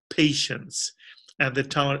and the patience and the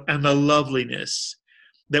tolerance and the loveliness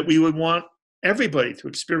that we would want everybody to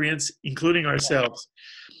experience, including ourselves.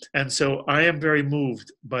 And so I am very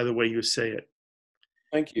moved by the way you say it.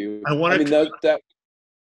 Thank you. I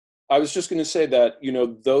was just going to say that,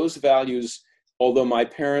 those values, although my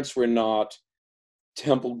parents were not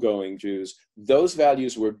temple-going Jews. Those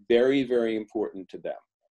values were very, very important to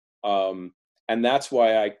them. And that's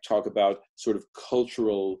why I talk about sort of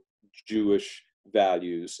cultural Jewish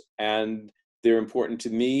values. And they're important to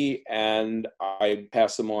me, and I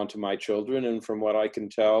pass them on to my children. And from what I can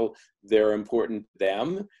tell, they're important to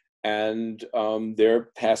them, and they're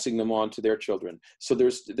passing them on to their children. So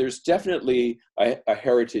there's definitely a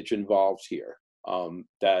heritage involved here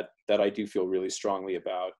that I do feel really strongly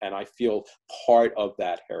about, and I feel part of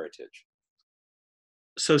that heritage.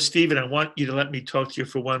 So, Stephen, I want you to let me talk to you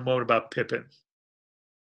for one moment about Pippin.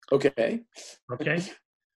 Okay. Okay.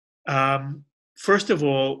 First of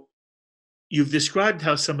all, you've described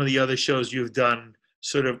how some of the other shows you've done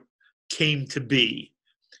sort of came to be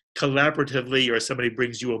collaboratively, or somebody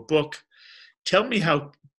brings you a book. Tell me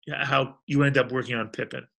how you end up working on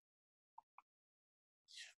Pippin.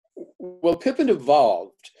 Well, Pippin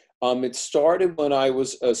evolved. It started when I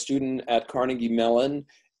was a student at Carnegie Mellon,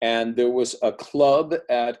 and there was a club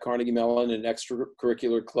at Carnegie Mellon, an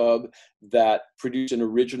extracurricular club that produced an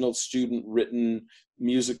original student-written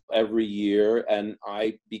musical every year, and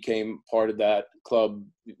I became part of that club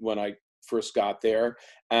when I first got there.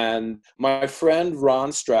 And my friend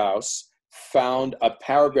Ron Strauss found a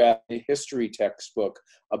paragraph in a history textbook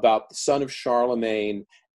about the son of Charlemagne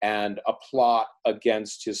and a plot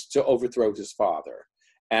to overthrow his father.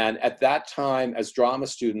 And at that time, as drama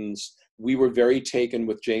students, we were very taken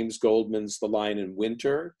with James Goldman's The Lion in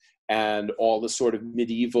Winter and all the sort of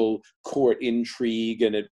medieval court intrigue,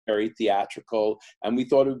 and it very theatrical. And we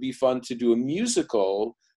thought it would be fun to do a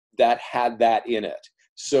musical that had that in it.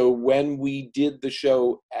 So when we did the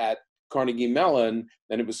show at Carnegie Mellon,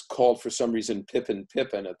 and it was called for some reason Pippin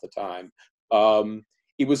at the time,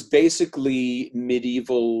 it was basically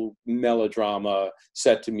medieval melodrama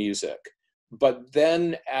set to music. But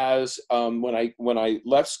then as when I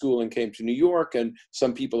left school and came to New York, and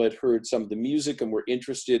some people had heard some of the music and were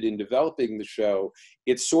interested in developing the show,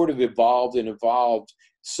 it sort of evolved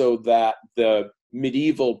so that the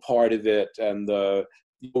medieval part of it and the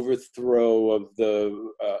overthrow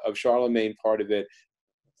of Charlemagne part of it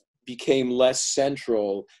became less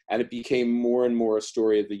central, and it became more and more a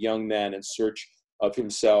story of the young man in search of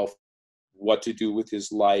himself, what to do with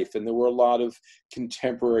his life. And there were a lot of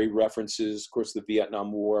contemporary references. Of course, the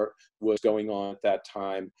Vietnam War was going on at that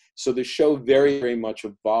time. So the show very, very much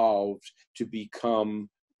evolved to become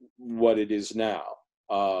what it is now.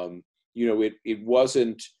 It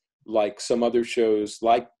wasn't like some other shows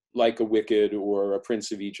like A Wicked or A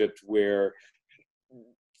Prince of Egypt, where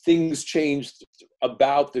things changed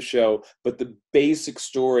about the show, but the basic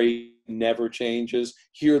story never changes.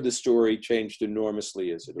 Here, the story changed enormously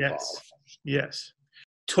as it evolved. Yes.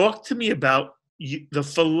 Talk to me about the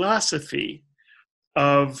philosophy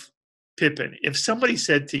of Pippin. If somebody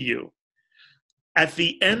said to you, at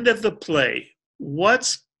the end of the play,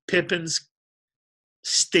 what's Pippin's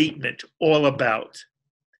statement all about?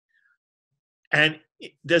 And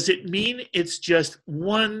does it mean it's just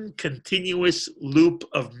one continuous loop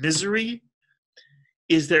of misery?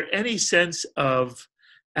 Is there any sense of,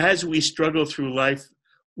 as we struggle through life,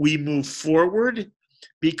 we move forward?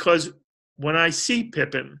 Because when I see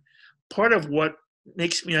Pippin, part of what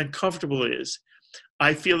makes me uncomfortable is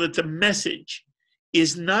I feel that the message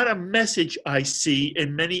is not a message I see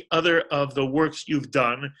in many other of the works you've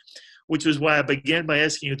done, which was why I began by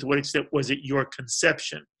asking you to what extent was it your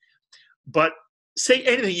conception. But say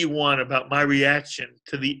anything you want about my reaction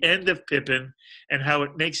to the end of Pippin and how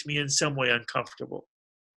it makes me in some way uncomfortable.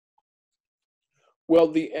 Well,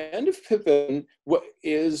 the end of Pippin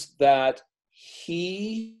is that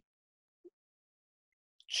he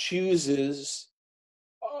chooses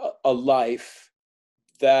a life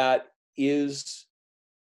that is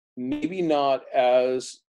maybe not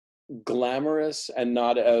as glamorous and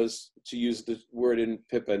not as, to use the word in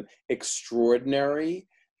Pippin, extraordinary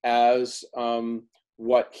as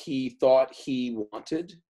what he thought he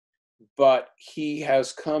wanted, but he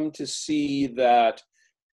has come to see that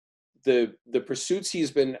the pursuits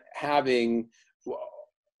he's been having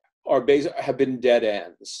have been dead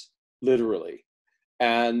ends, literally,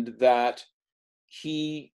 and that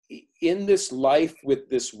he, in this life with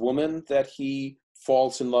this woman that he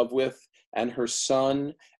falls in love with and her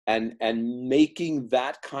son, and making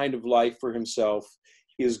that kind of life for himself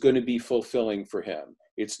is going to be fulfilling for him.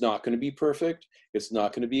 It's not going to be perfect. It's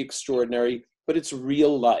not going to be extraordinary, but it's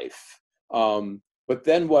real life. But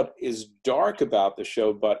then what is dark about the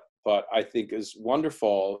show, but I think is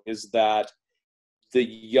wonderful, is that the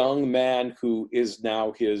young man who is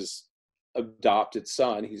now his adopted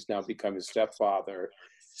son, he's now become his stepfather,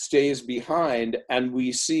 stays behind, and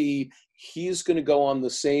we see he's going to go on the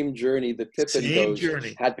same journey that Pippin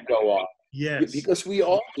had to go on. Yes. Because we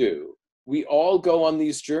all do. We all go on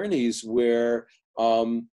these journeys where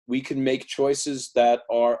we can make choices that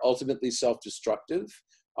are ultimately self-destructive.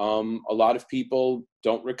 A lot of people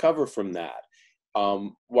don't recover from that.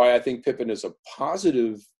 Why I think Pippin is a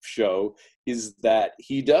positive show is that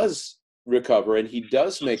he does recover and he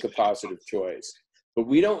does make a positive choice. But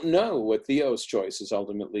we don't know what Theo's choice is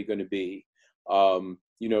ultimately going to be. You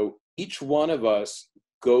know, each one of us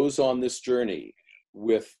goes on this journey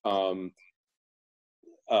with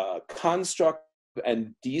constructive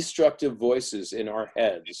and destructive voices in our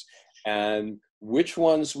heads, and which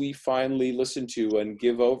ones we finally listen to and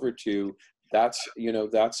give over to, that's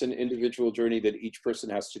an individual journey that each person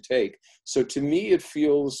has to take. So to me, it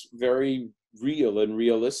feels very real and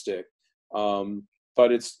realistic.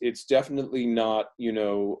 But it's definitely not,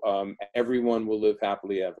 everyone will live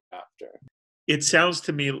happily ever after. It sounds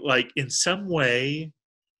to me like in some way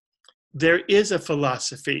there is a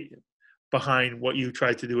philosophy behind what you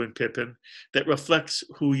tried to do in Pippin that reflects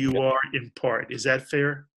who you are in part. Is that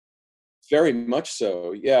fair? Very much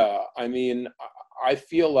so. Yeah. I mean, I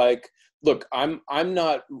feel like, look, I'm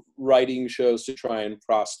not writing shows to try and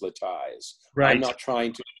proselytize. Right. I'm not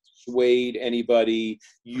trying to persuade anybody,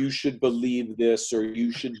 you should believe this, or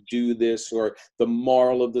you should do this, or the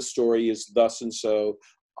moral of the story is thus and so.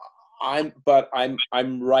 I'm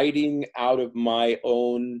writing out of my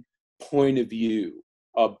own point of view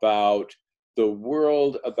about the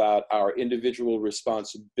world, about our individual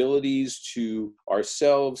responsibilities to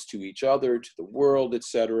ourselves, to each other, to the world,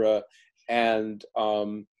 etc. And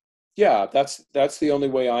yeah, that's the only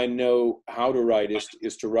way I know how to write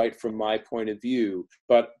is to write from my point of view.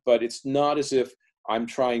 But it's not as if I'm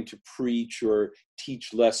trying to preach or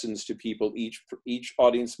teach lessons to people. Each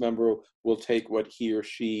audience member will take what he or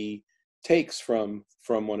she takes from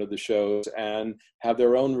one of the shows and have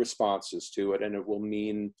their own responses to it, and it will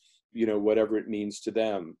mean, whatever it means to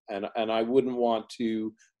them. And I wouldn't want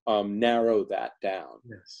to narrow that down.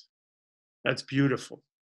 Yes, that's beautiful.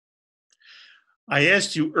 I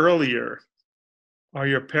asked you earlier, are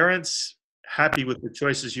your parents happy with the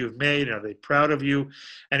choices you've made? Are they proud of you?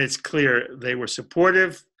 And it's clear they were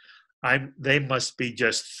supportive. They must be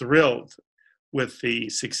just thrilled with the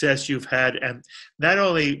success you've had, and not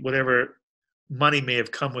only whatever money may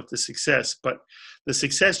have come with the success, but the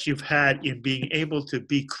success you've had in being able to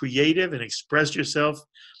be creative and express yourself,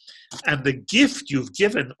 and the gift you've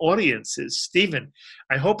given audiences. Stephen,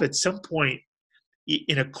 I hope at some point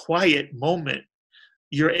in a quiet moment,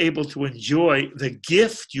 you're able to enjoy the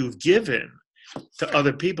gift you've given to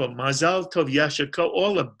other people. Mazal Tov, Yashako,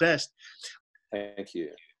 all the best. Thank you.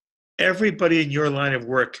 Everybody in your line of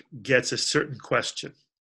work gets a certain question.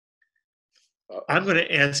 I'm going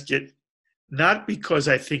to ask it not because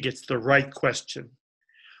I think it's the right question,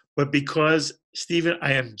 but because, Stephen,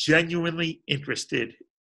 I am genuinely interested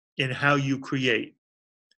in how you create.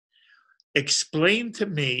 Explain to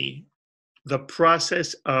me the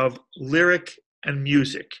process of lyric and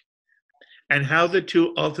music and how the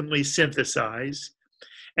two ultimately synthesize.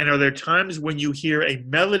 And are there times when you hear a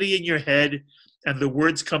melody in your head and the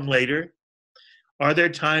words come later? Are there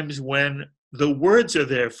times when the words are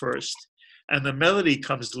there first and the melody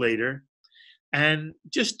comes later? And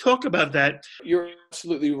just talk about that. You're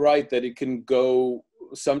absolutely right that it can go,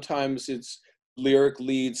 sometimes it's lyric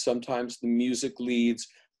leads, sometimes the music leads,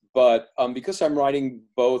 but because I'm writing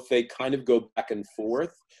both, they kind of go back and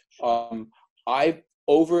forth.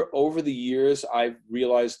 Over the years, I've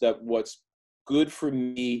realized that what's good for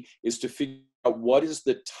me is to figure out what is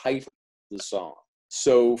the title of the song.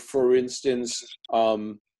 So, for instance,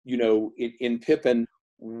 in Pippin,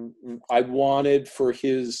 I wanted for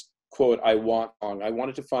his quote, I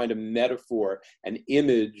wanted to find a metaphor, an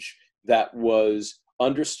image that was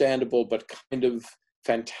understandable, but kind of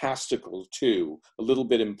fantastical too, a little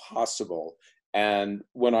bit impossible. And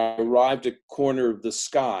when I arrived at Corner of the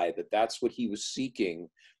Sky, that's what he was seeking,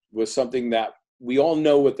 was something that we all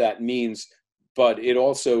know what that means, but it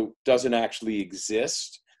also doesn't actually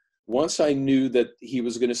exist. Once I knew that he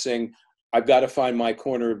was going to sing, I've got to find my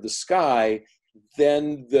corner of the sky,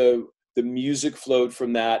 then the music flowed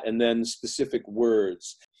from that, and then specific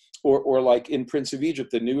words. Or like in Prince of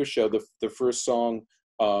Egypt, the newest show, the first song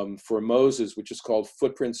for Moses, which is called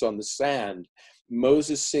Footprints on the Sand.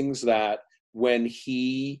 Moses sings that when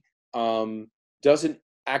he doesn't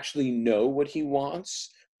actually know what he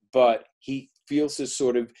wants, but he feels this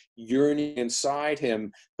sort of yearning inside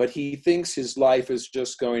him, but he thinks his life is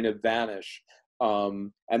just going to vanish.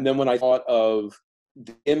 And then when I thought of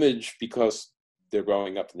the image, because they're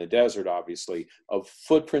growing up in the desert, obviously, of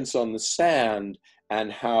footprints on the sand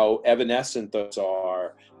and how evanescent those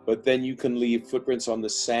are. But then you can leave footprints on the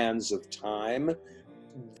sands of time.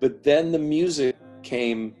 But then the music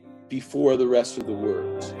came before the rest of the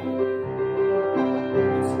words. It's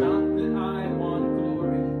not that I want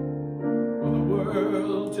glory or the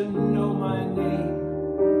world to know my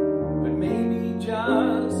name, but maybe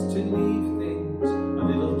just to leave things a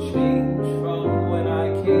little change from when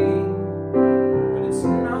I came. But it's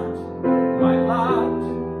not my lot.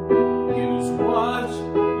 Use what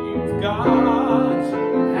you've got,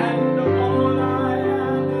 and all I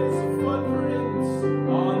am is footprints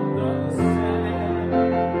on the sand,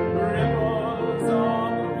 ripples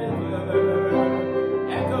on the river,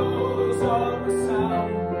 echoes of a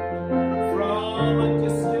sound from a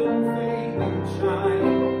distant fading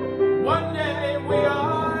shine. One day we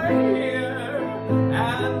are here,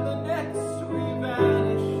 and the next we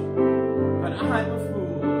vanish. But I'm a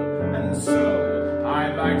fool, and so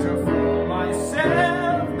I like to fool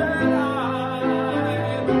myself that I'm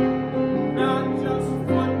not just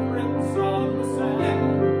footprints on the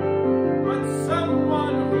sand, but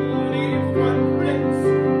someone who leaves footprints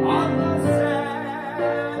on the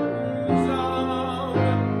sands of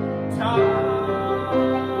time.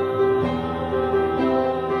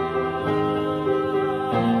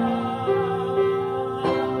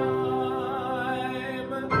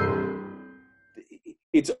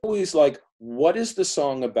 It's always like, what is the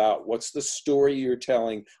song about? What's the story you're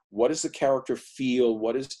telling? What does the character feel?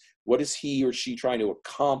 What is he or she trying to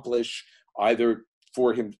accomplish, either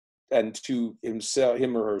for him and to himself,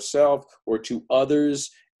 him or herself, or to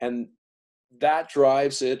others? And that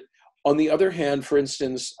drives it. On the other hand, for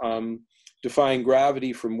instance, Defying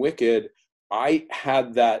Gravity from Wicked, I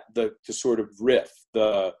had the sort of riff,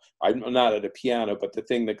 I'm not at a piano, but the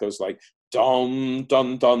thing that goes like, dum,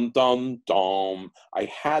 dum, dum, dum, dum. I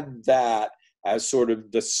had that as sort of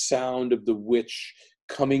the sound of the witch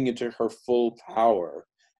coming into her full power.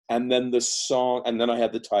 And then the song, and then I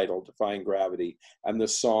had the title, Defying Gravity, and the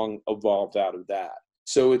song evolved out of that.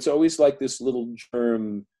 So it's always like this little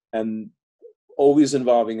germ, and always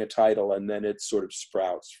involving a title, and then it sort of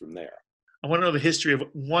sprouts from there. I want to know the history of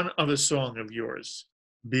one other song of yours.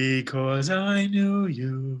 Because I knew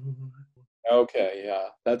you. Okay, yeah.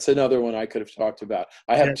 That's another one I could have talked about.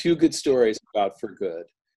 I have two good stories about For Good,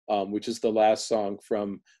 which is the last song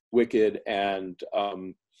from Wicked and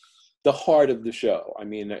the heart of the show. I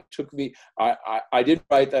mean, it took me, I did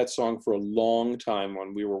write that song for a long time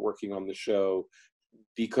when we were working on the show,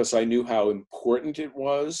 because I knew how important it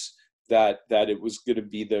was, that it was going to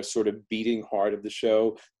be the sort of beating heart of the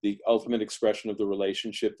show, the ultimate expression of the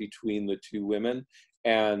relationship between the two women.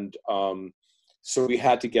 And so we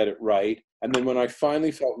had to get it right. And then when I finally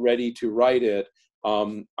felt ready to write it,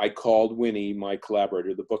 I called Winnie, my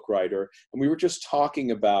collaborator, the book writer, and we were just talking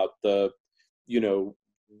about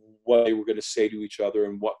what they were going to say to each other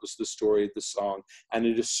and what was the story of the song. And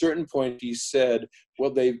at a certain point, he said, well,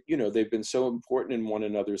 they've been so important in one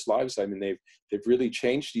another's lives. I mean, they've really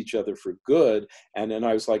changed each other for good. And then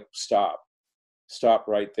I was like, stop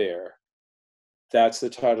right there. That's the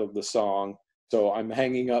title of the song. So I'm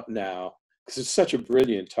hanging up now, because it's such a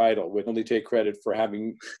brilliant title. We'd only take credit for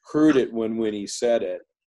having heard it when Winnie said it,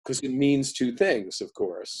 because it means two things, of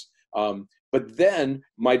course. But then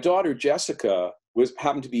my daughter Jessica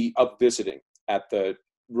happened to be up visiting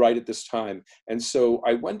right at this time. And so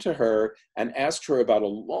I went to her and asked her about a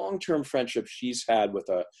long-term friendship she's had with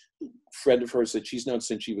a friend of hers that she's known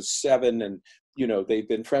since she was 7. And, they've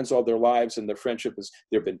been friends all their lives, and their friendship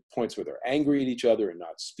there've been points where they're angry at each other and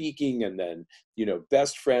not speaking, and then,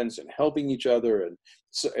 best friends and helping each other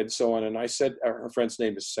and so on. And I said, her friend's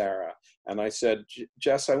name is Sarah. And I said,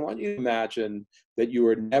 Jess, I want you to imagine that you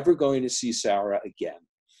are never going to see Sarah again.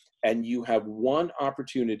 And you have one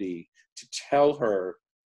opportunity to tell her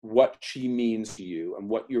what she means to you and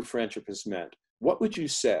what your friendship has meant. What would you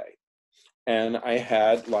say? And I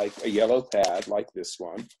had like a yellow pad like this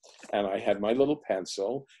one, and I had my little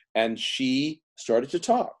pencil, and she started to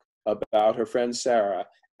talk about her friend Sarah,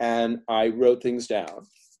 and I wrote things down.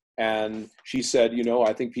 And she said,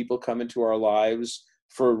 I think people come into our lives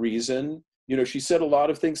for a reason. She said a lot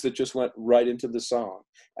of things that just went right into the song.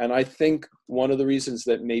 And I think one of the reasons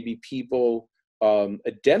that maybe people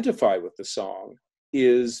identify with the song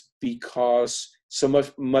is because so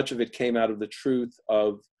much of it came out of the truth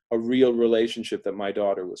of a real relationship that my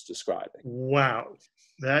daughter was describing. Wow.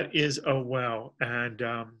 That is a wow. And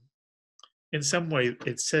in some way,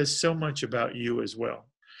 it says so much about you as well.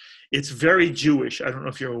 It's very Jewish. I don't know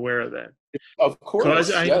if you're aware of that. Of course.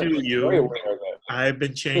 Because I yes, knew I'm you, very aware of it. I've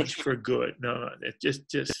been changed for good. No, it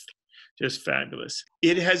just Just fabulous.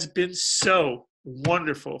 It has been so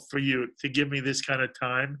wonderful for you to give me this kind of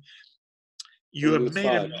time. You have made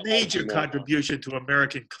a major contribution to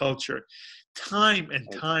American culture time and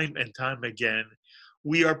time and time again.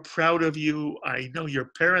 We are proud of you. I know your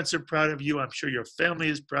parents are proud of you. I'm sure your family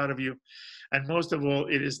is proud of you. And most of all,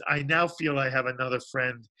 I now feel I have another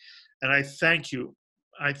friend. And I thank you.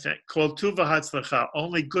 I thank Kol Tuv v'Hatzlacha,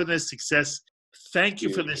 only goodness, success. Thank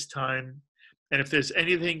you for this time. And if there's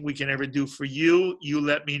anything we can ever do for you, you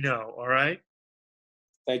let me know, all right?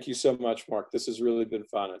 Thank you so much, Mark. This has really been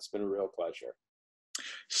fun. It's been a real pleasure.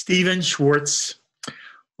 Stephen Schwartz,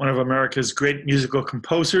 one of America's great musical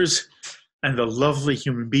composers and a lovely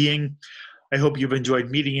human being. I hope you've enjoyed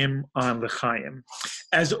meeting him on L'chaim.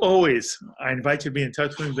 As always, I invite you to be in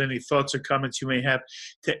touch with me with any thoughts or comments you may have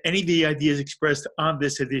to any of the ideas expressed on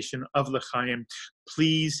this edition of L'chaim.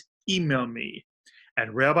 Please email me at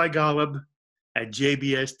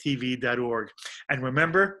rabbigalib@jbstv.org. And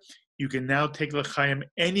remember, you can now take L'chaim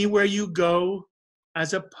anywhere you go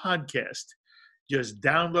as a podcast. Just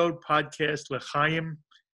download podcast L'chaim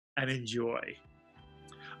and enjoy.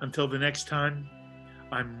 Until the next time,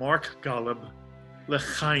 I'm Mark Golub.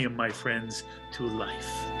 L'chaim, my friends, to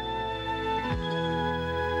life.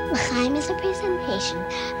 L'chaim is a presentation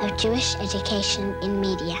of Jewish education in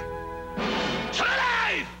media.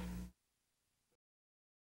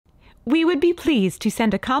 We would be pleased to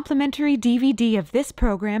send a complimentary DVD of this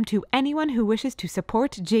program to anyone who wishes to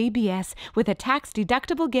support JBS with a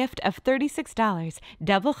tax-deductible gift of $36,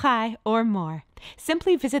 double chai or more.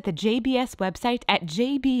 Simply visit the JBS website at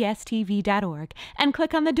jbstv.org and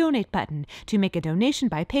click on the Donate button to make a donation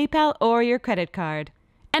by PayPal or your credit card.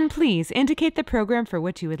 And please indicate the program for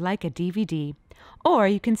which you would like a DVD. Or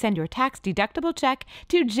you can send your tax-deductible check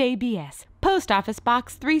to JBS, Post Office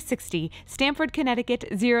Box 360, Stamford, Connecticut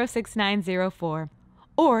 06904.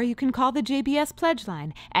 Or you can call the JBS Pledge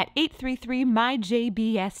Line at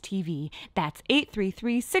 833-MY-JBS-TV. That's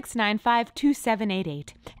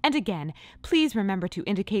 833-695-2788. And again, please remember to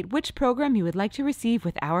indicate which program you would like to receive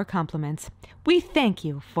with our compliments. We thank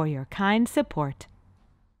you for your kind support.